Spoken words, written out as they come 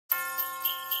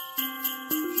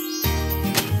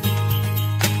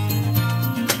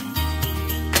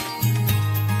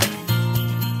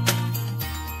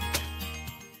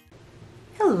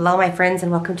Hello my friends,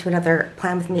 and welcome to another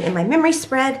Plan With Me in My Memory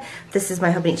Spread. This is my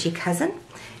Hobo cousin,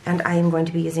 and I am going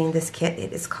to be using this kit.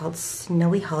 It is called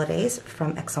Snowy Holidays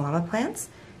from Plans.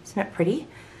 Isn't it pretty?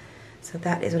 So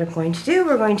that is what I'm going to do.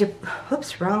 We're going to,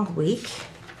 oops, wrong week.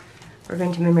 We're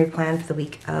going to memory plan for the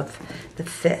week of the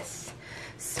 5th.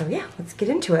 So yeah, let's get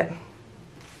into it.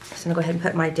 So I'm going to go ahead and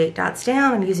put my date dots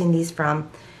down. I'm using these from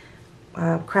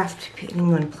Craft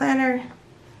Penguin Planner.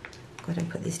 Go ahead and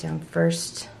put these down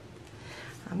first.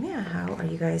 Yeah, how are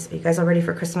you guys? Are you guys all ready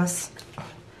for Christmas?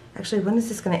 Actually, when is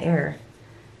this going to air?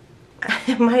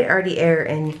 It might already air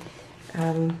in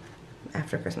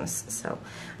after Christmas. So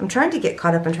I'm trying to get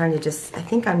caught up. I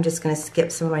think I'm just going to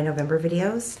skip some of my November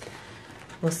videos.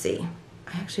 We'll see.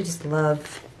 I actually just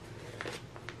love,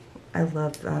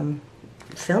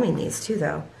 filming these too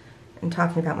though, and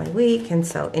talking about my week. And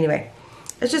so anyway,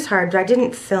 it's just hard. I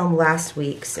didn't film last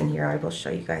week's, and here I will show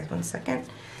you guys 1 second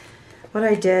what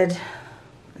I did.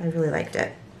 I really liked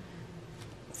it.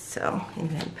 So I'm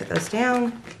going to put those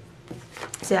down.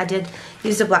 See, I did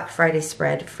use a Black Friday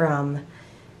spread from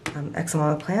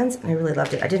Plans, and I really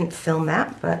loved it. I didn't film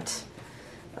that, but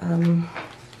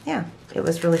yeah, it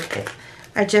was really good.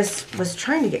 I just was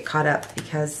trying to get caught up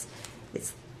because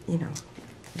it's, you know,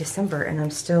 December and I'm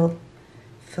still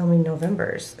filming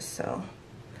November's. So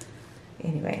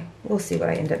anyway, we'll see what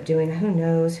I end up doing. Who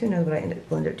knows what I will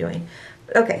end up doing.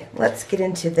 Okay, let's get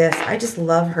into this. I just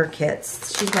love her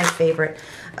kits. She's my favorite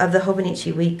of the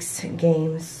Hobonichi Weeks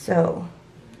games. So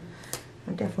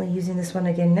I'm definitely using this one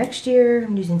again next year.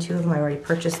 I'm using 2 of them. I already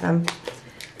purchased them.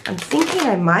 I'm thinking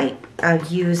I might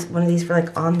use one of these for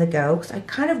like on the go, because I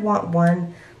kind of want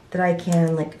one that I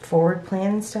can like forward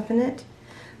plan and stuff in it.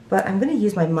 But I'm going to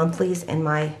use my monthlies and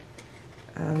my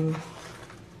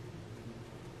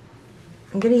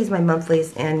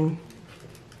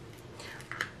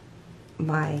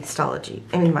my Stology,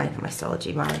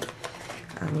 my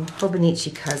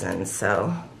Hobonichi cousins.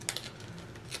 So,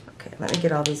 okay, let me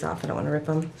get all these off. I don't want to rip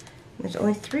them. There's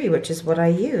only 3, which is what I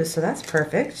use, so that's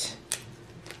perfect.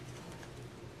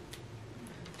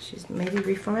 She's maybe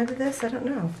reformatted this, I don't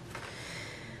know.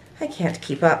 I can't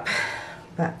keep up,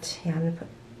 but yeah, I'm gonna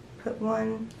put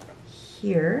one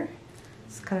here.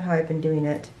 That's kind of how I've been doing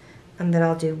it, and then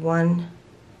I'll do one.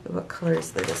 What color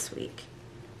is this week?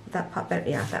 Would that pop better?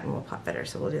 Yeah, that one will pop better,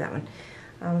 so we'll do that one.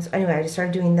 So anyway, I just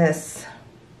started doing this.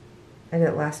 I did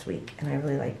it last week, and I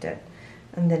really liked it.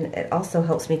 And then it also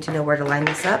helps me to know where to line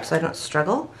this up, so I don't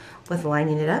struggle with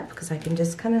lining it up, because I can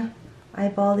just kind of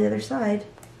eyeball the other side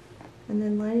and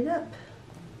then line it up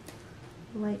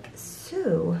like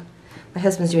so. My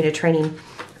husband's doing a training.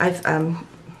 I've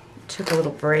took a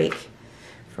little break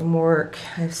from work.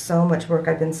 I have so much work.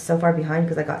 I've been so far behind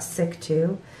because I got sick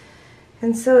too.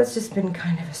 And so it's just been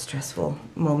kind of a stressful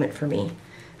moment for me.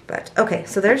 But okay,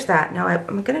 so there's that. Now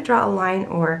I'm going to draw a line,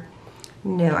 or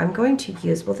no, I'm going to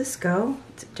use, will this go?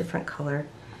 It's a different color.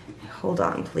 Hold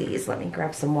on, please. Let me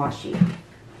grab some washi.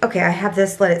 Okay, I have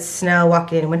this Let It Snow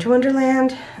Walking in Winter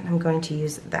Wonderland, and I'm going to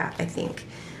use that, I think.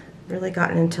 I've really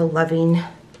gotten into loving, I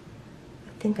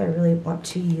think I really want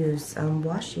to use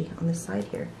washi on the side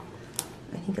here.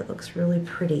 I think it looks really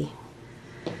pretty.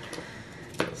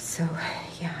 So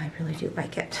yeah, I really do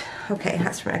like it. Okay,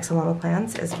 that's from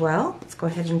Plans as well. Let's go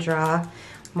ahead and draw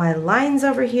my lines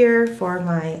over here for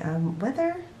my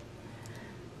weather.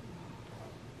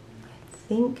 I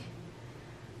think,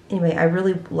 anyway, I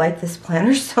really like this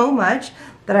planner so much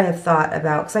that I have thought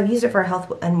about, because I've used it for a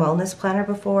health and wellness planner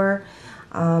before,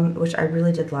 which I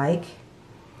really did like.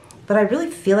 But I really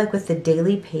feel like with the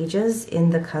daily pages in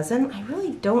the cousin, I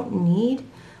really don't need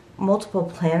multiple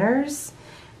planners.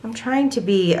 I'm trying to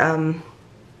be good,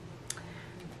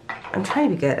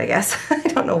 I guess. I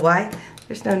don't know why.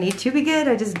 There's no need to be good.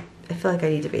 I feel like I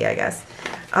need to be, I guess.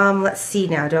 Let's see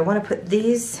now. Do I want to put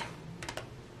these?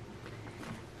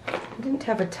 I didn't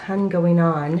have a ton going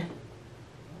on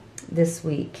this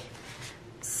week.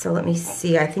 So let me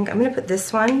see. I think I'm going to put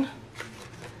this one.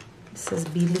 It says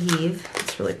Believe.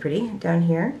 It's really pretty down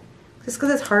here. Just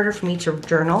because it's harder for me to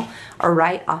journal or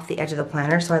write off the edge of the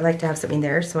planner. So I like to have something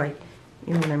there so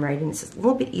when I'm writing, it's just a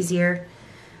little bit easier.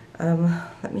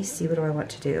 Let me see, what do I want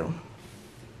to do?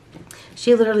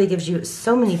 She literally gives you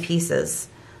so many pieces.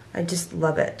 I just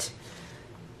love it.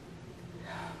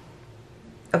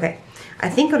 Okay, I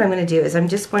think what I'm going to do is I'm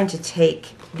just going to take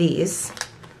these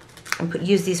and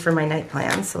use these for my night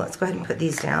plans. So let's go ahead and put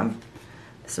these down.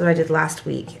 This is what I did last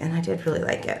week, and I did really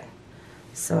like it.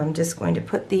 So I'm just going to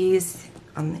put these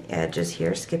on the edges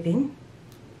here, skipping.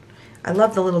 I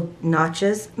love the little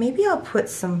notches. Maybe I'll put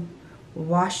some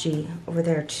washi over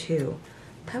there too.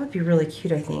 That would be really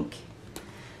cute, I think.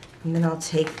 And then I'll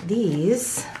take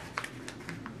these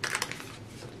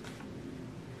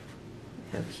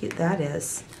How cute that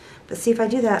is. But see, if I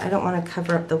do that, I don't want to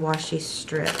cover up the washi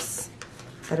strips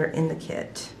that are in the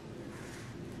kit.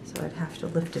 So I'd have to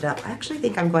lift it up. I actually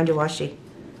think I'm going to washi.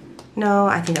 No,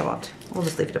 I think I won't. We'll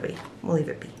just leave it be. We'll leave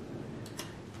it be.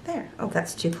 There. Oh,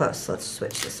 that's too close. Let's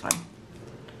switch this one.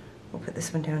 We'll put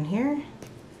this one down here.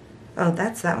 Oh,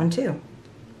 that's that one too.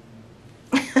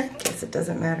 Guess it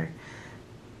doesn't matter.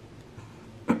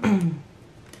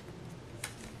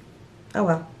 Oh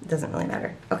well, it doesn't really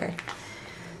matter. Okay.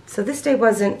 So this day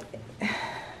wasn't,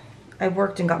 I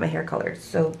worked and got my hair colored,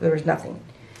 so there was nothing.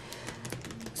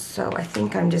 So I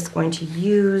think I'm just going to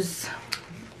use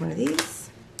one of these.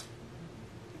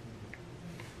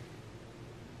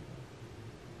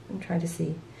 I'm trying to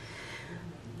see.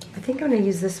 I think I'm going to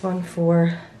use this one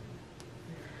for,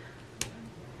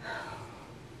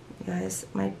 you guys,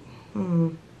 my,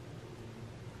 it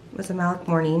was a Malik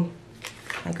morning,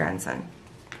 my grandson.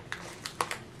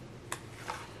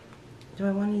 Do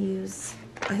I want to use,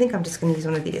 I think I'm just going to use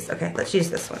one of these. Okay, let's use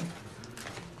this one.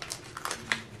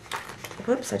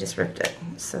 Whoops, I just ripped it,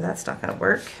 so that's not going to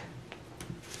work.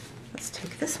 Let's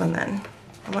take this one then.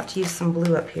 I want to use some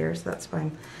blue up here, so that's why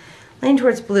I'm leaning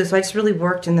towards blue. So I just really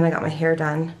worked and then I got my hair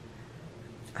done.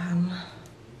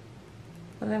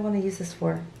 What do I want to use this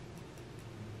for? I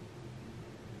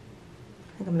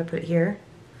think I'm going to put it here.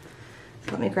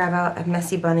 So let me grab out a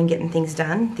Messy Bun and Getting Things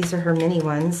Done. These are her mini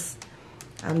ones.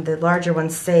 The larger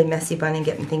ones say Messy Bun and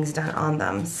Getting Things Done on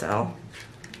them, so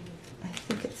I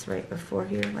think it's right before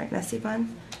here, right? Messy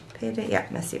Bun? Payday? Yeah,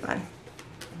 Messy Bun.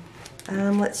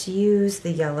 Let's use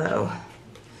the yellow.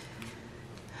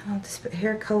 I'll just put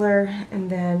hair color, and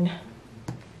then,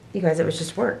 you guys, it was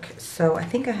just work. So I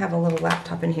think I have a little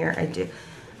laptop in here. I do.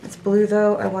 It's blue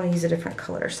though. I want to use a different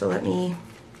color, so let me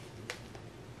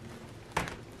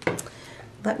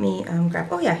grab,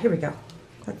 oh yeah, here we go.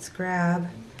 Let's grab,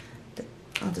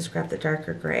 I'll just grab the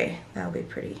darker gray. That'll be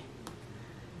pretty.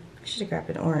 I should have grabbed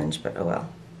an orange, but oh well.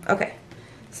 Okay,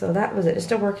 so that was it,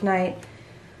 just a work night.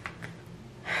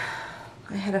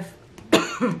 I had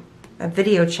a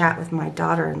video chat with my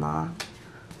daughter-in-law,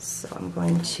 so I'm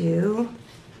going to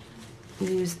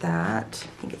use that.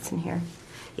 I think it's in here.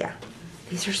 Yeah,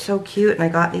 these are so cute, and I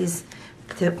got these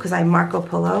because I Marco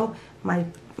Polo my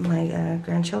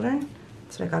grandchildren.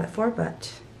 That's what I got it for,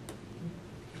 but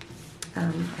I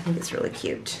think it's really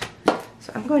cute.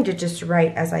 So I'm going to just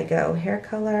write as I go. Hair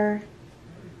color,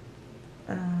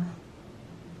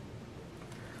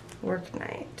 work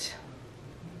night.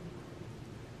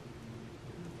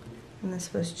 And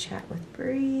this was chat with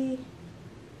Bree,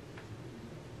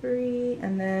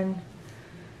 and then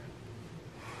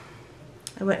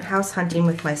I went house hunting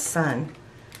with my son.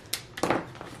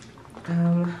 I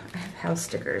have house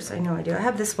stickers, I know I do. I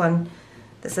have this one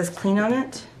that says clean on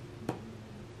it.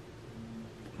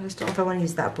 I just don't know if I want to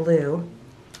use that blue.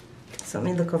 So let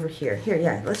me look over here. Here,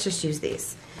 yeah, let's just use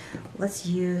these. Let's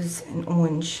use an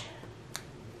orange.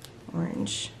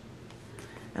 Orange.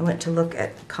 I went to look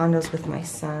at condos with my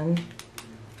son.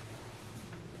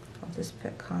 I'll just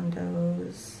pick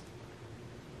condos.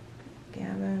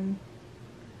 Gavin.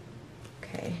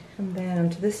 Okay, and then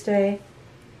to this day,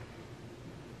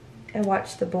 I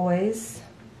watched The Boys.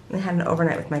 And I had an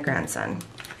overnight with my grandson.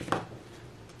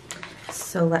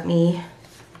 So let me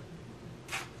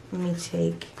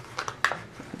take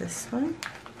this one.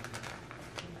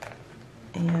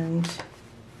 And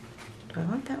do I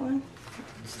want that one?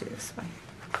 Let's do this one.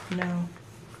 No.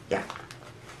 Yeah.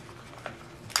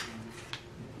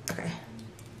 Okay.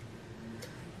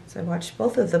 So I watched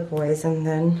both of The Boys, and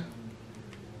then,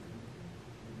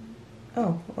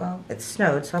 oh, well, it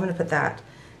snowed, so I'm going to put that.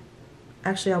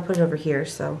 Actually, I'll put it over here,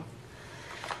 so.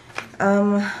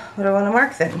 What do I want to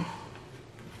mark then?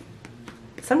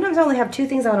 Sometimes I only have two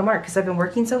things I want to mark because I've been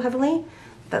working so heavily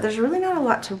that there's really not a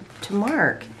lot to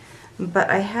mark. But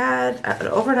I had an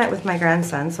overnight with my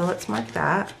grandson, so let's mark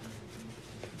that.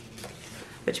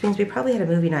 Which means we probably had a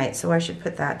movie night, so I should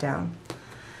put that down.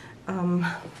 And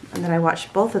then I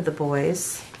watched both of The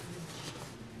Boys.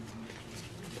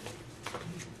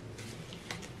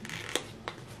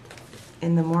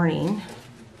 In the morning.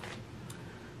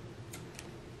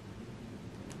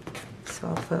 So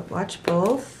I'll put watch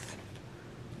both.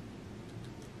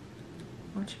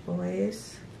 Watch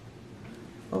Boys.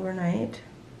 Overnight.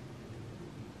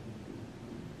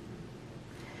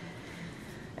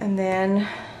 And then,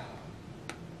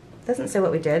 doesn't say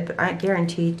what we did, but I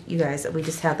guarantee you guys that we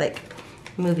just had like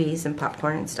movies and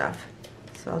popcorn and stuff.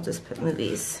 So I'll just put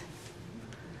movies.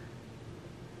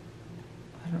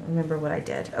 I don't remember what I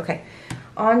did. Okay,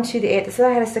 on to the 8th. This is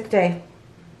I had a sick day.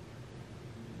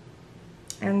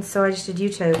 And so I just did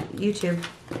YouTube.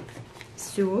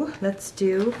 So let's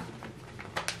do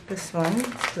this one,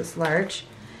 because it's large,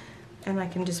 and I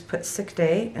can just put sick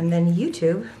day and then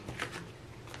YouTube.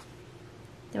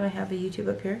 Do I have a YouTube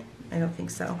up here? I don't think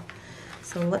so.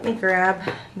 So let me grab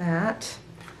that.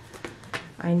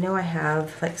 I know I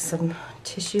have like some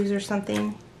tissues or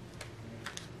something.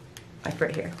 Like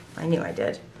right here. I knew I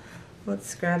did.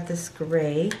 Let's grab this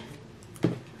gray.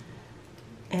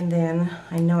 And then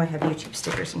I know I have YouTube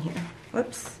stickers in here.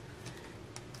 Whoops.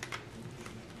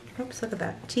 Oops, look at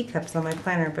that. Teacups on my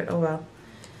planner, but oh well.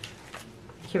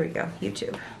 Here we go,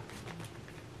 YouTube.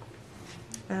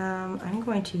 I'm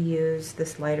going to use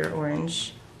this lighter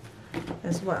orange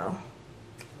as well.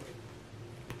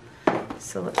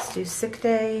 So let's do sick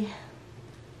day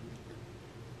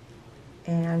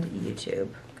and YouTube,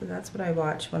 because that's what I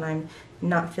watch when I'm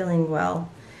not feeling well.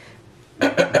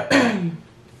 I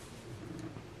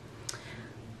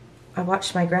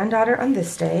watched my granddaughter on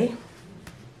this day,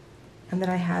 and then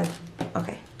I had,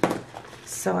 okay,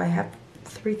 so I have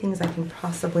 3 things I can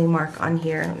possibly mark on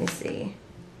here. Let me see.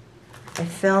 I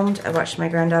filmed, I watched my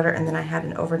granddaughter, and then I had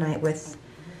an overnight with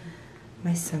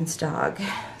my son's dog.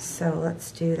 So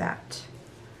let's do that.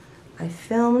 I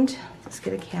filmed, let's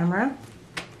get a camera.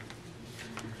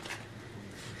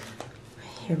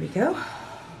 Here we go.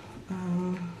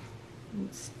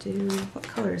 Let's do, what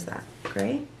color is that?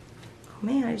 Gray? Oh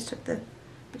man, I just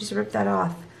ripped that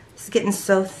off. This is getting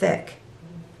so thick.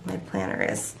 My planner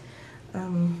is.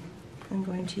 I'm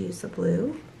going to use the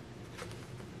blue.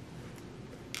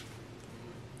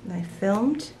 And I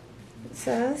filmed, it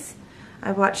says.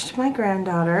 I watched my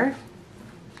granddaughter.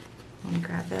 Let me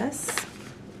grab this.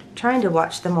 I'm trying to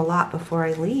watch them a lot before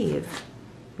I leave.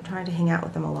 I'm trying to hang out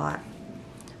with them a lot.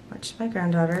 Watched my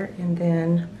granddaughter, and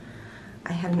then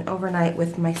I had an overnight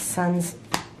with my son's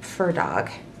fur dog.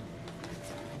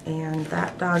 And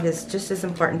that dog is just as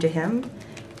important to him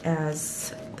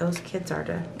as those kids are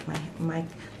to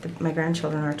my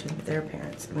grandchildren are to their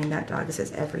parents. I mean, that dog is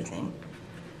his everything.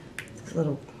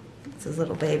 It's his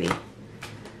little baby.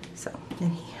 So then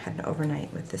he had an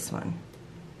overnight with this one.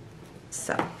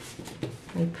 So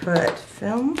we put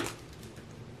film, leave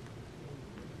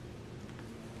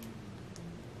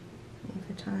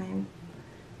the time,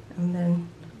 and then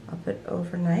I'll put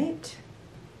overnight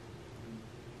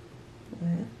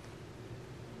with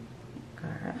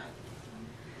Gara.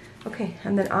 Okay,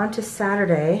 and then on to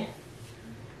Saturday.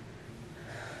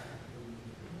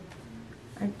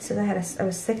 I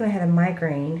was sick and I had a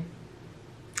migraine.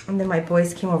 And then my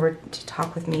boys came over to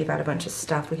talk with me about a bunch of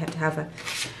stuff. We had to have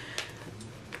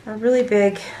a really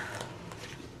big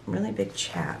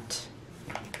chat.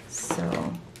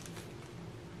 So,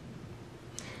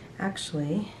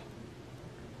 actually,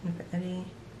 I'm gonna put Eddie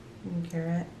and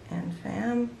Garrett and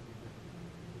Fam.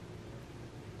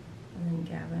 And then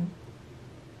Gavin.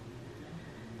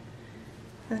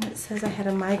 And it says I had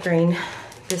a migraine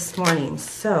this morning,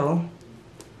 so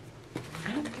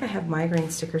I don't think I have migraine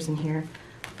stickers in here,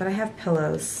 but I have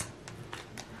pillows.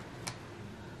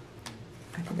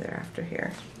 I think they're after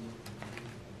here.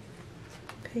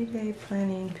 Payday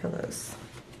planning pillows.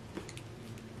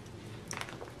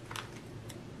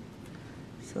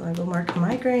 So I will mark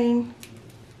migraine.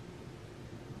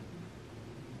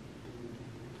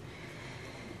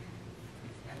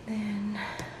 And then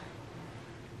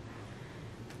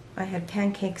I had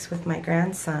pancakes with my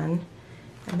grandson,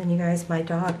 and then you guys, my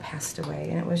dog passed away,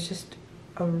 and it was just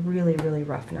a really, really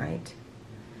rough night.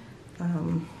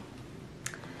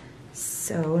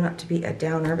 So not to be a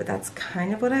downer, but that's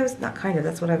kind of what I was, not kind of,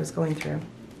 that's what I was going through.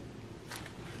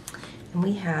 And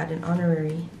we had an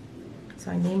honorary,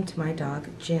 so I named my dog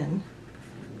Gin,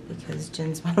 because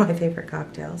gin's one of my favorite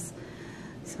cocktails.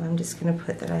 So I'm just gonna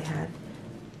put that I had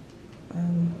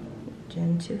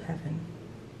Gin to heaven.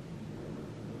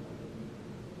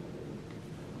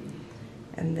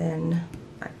 And then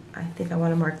I think I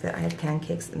want to mark that I had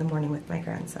pancakes in the morning with my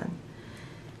grandson.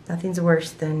 Nothing's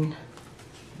worse than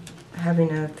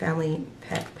having a family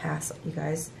pet pass, you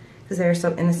guys, because they're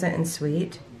so innocent and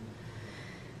sweet.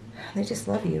 They just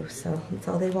love you, so that's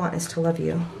all they want is to love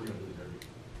you.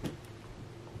 I'll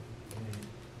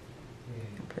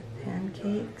put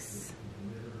pancakes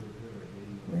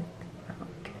with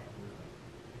milk.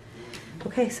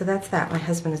 Okay, so that's that. My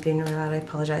husband is being really loud, I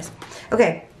apologize.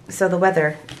 Okay. So the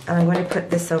weather, and I'm going to put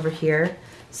this over here.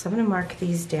 So I'm going to mark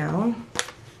these down.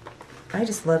 I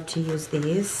just love to use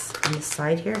these on the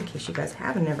side here in case you guys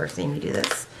haven't never seen me do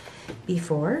this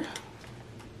before.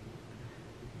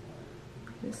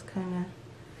 Just kind of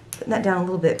putting that down a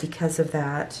little bit because of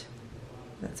that.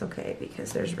 That's okay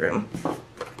because there's room.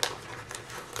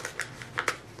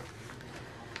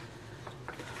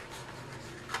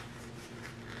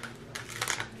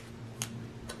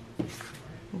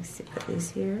 Put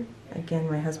these here. Again,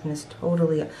 my husband is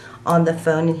totally on the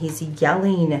phone and he's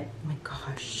yelling. Oh my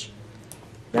gosh.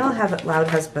 Y'all have loud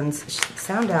husbands.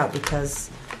 Sound out,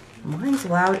 because mine's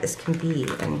loud as can be,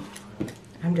 and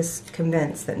I'm just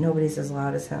convinced that nobody's as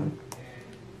loud as him.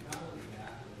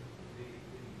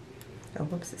 Oh,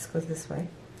 whoops, this goes this way.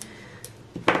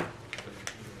 I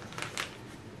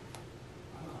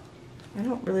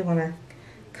don't really want to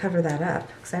cover that up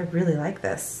because I really like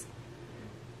this.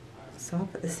 So I'll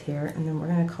put this here and then we're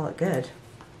going to call it good.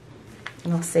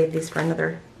 And I'll save these for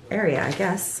another area, I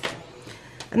guess.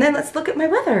 And then let's look at my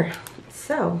weather.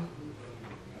 So,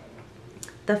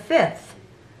 the 5th,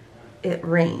 it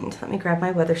rained. Let me grab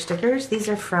my weather stickers. These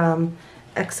are from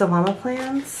Exo-Mama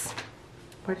Plans.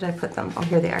 Where did I put them? Oh,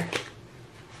 here they are.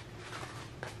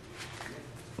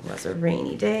 It was a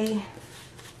rainy day.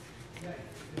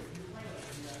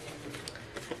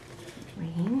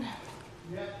 Rain.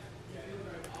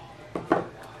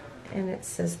 And it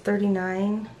says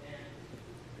 39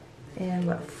 and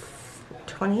what,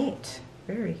 28.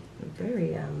 Very,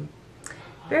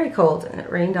 very cold. And it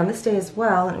rained on this day as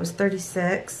well, and it was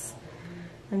 36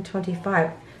 and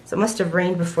 25. So it must have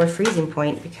rained before freezing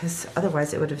point, because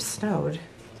otherwise it would have snowed.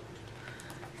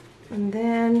 And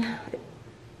then,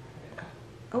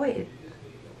 oh wait,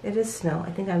 it is snow.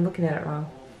 I think I'm looking at it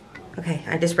wrong. Okay,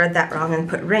 I just read that wrong and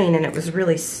put rain, and it was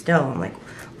really snow. I'm like,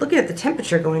 looking at the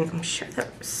temperature going, I'm sure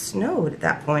that snowed at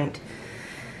that point.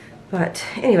 But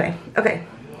anyway, okay.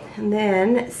 And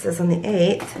then it says on the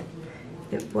 8th,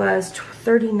 it was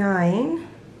 39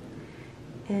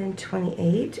 and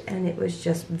 28, and it was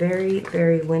just very,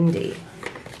 very windy.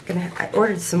 I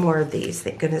ordered some more of these.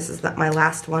 Thank goodness it's not my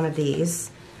last one of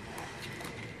these.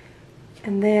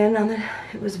 And then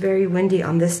it was very windy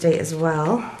on this day as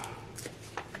well.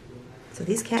 So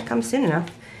these can't come soon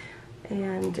enough.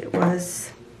 And it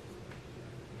was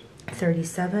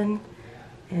 37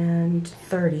 and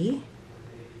 30.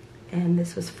 And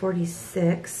this was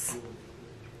 46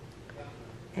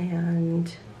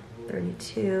 and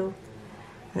 32.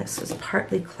 And this was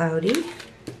partly cloudy on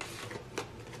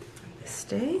this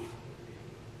day.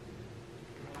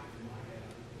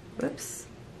 Whoops.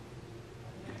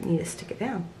 I need to stick it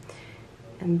down.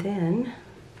 And then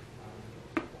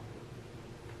it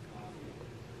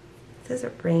says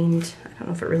it rained. I don't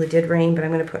know if it really did rain, but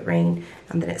I'm going to put rain,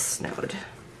 and then it snowed.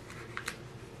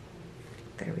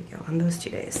 There we go, on those 2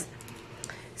 days.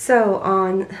 So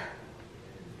on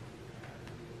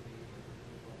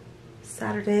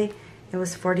Saturday, it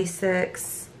was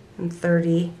 46 and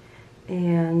 30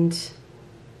 and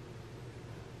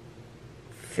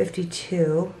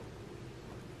 52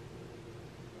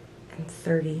 and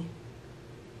 30,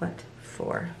 what,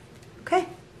 4. Okay,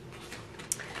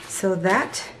 so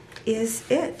that is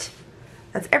it.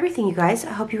 That's everything, you guys.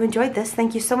 I hope you enjoyed this.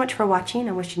 Thank you so much for watching.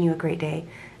 I'm wishing you a great day,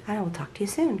 and I will talk to you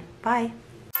soon. Bye.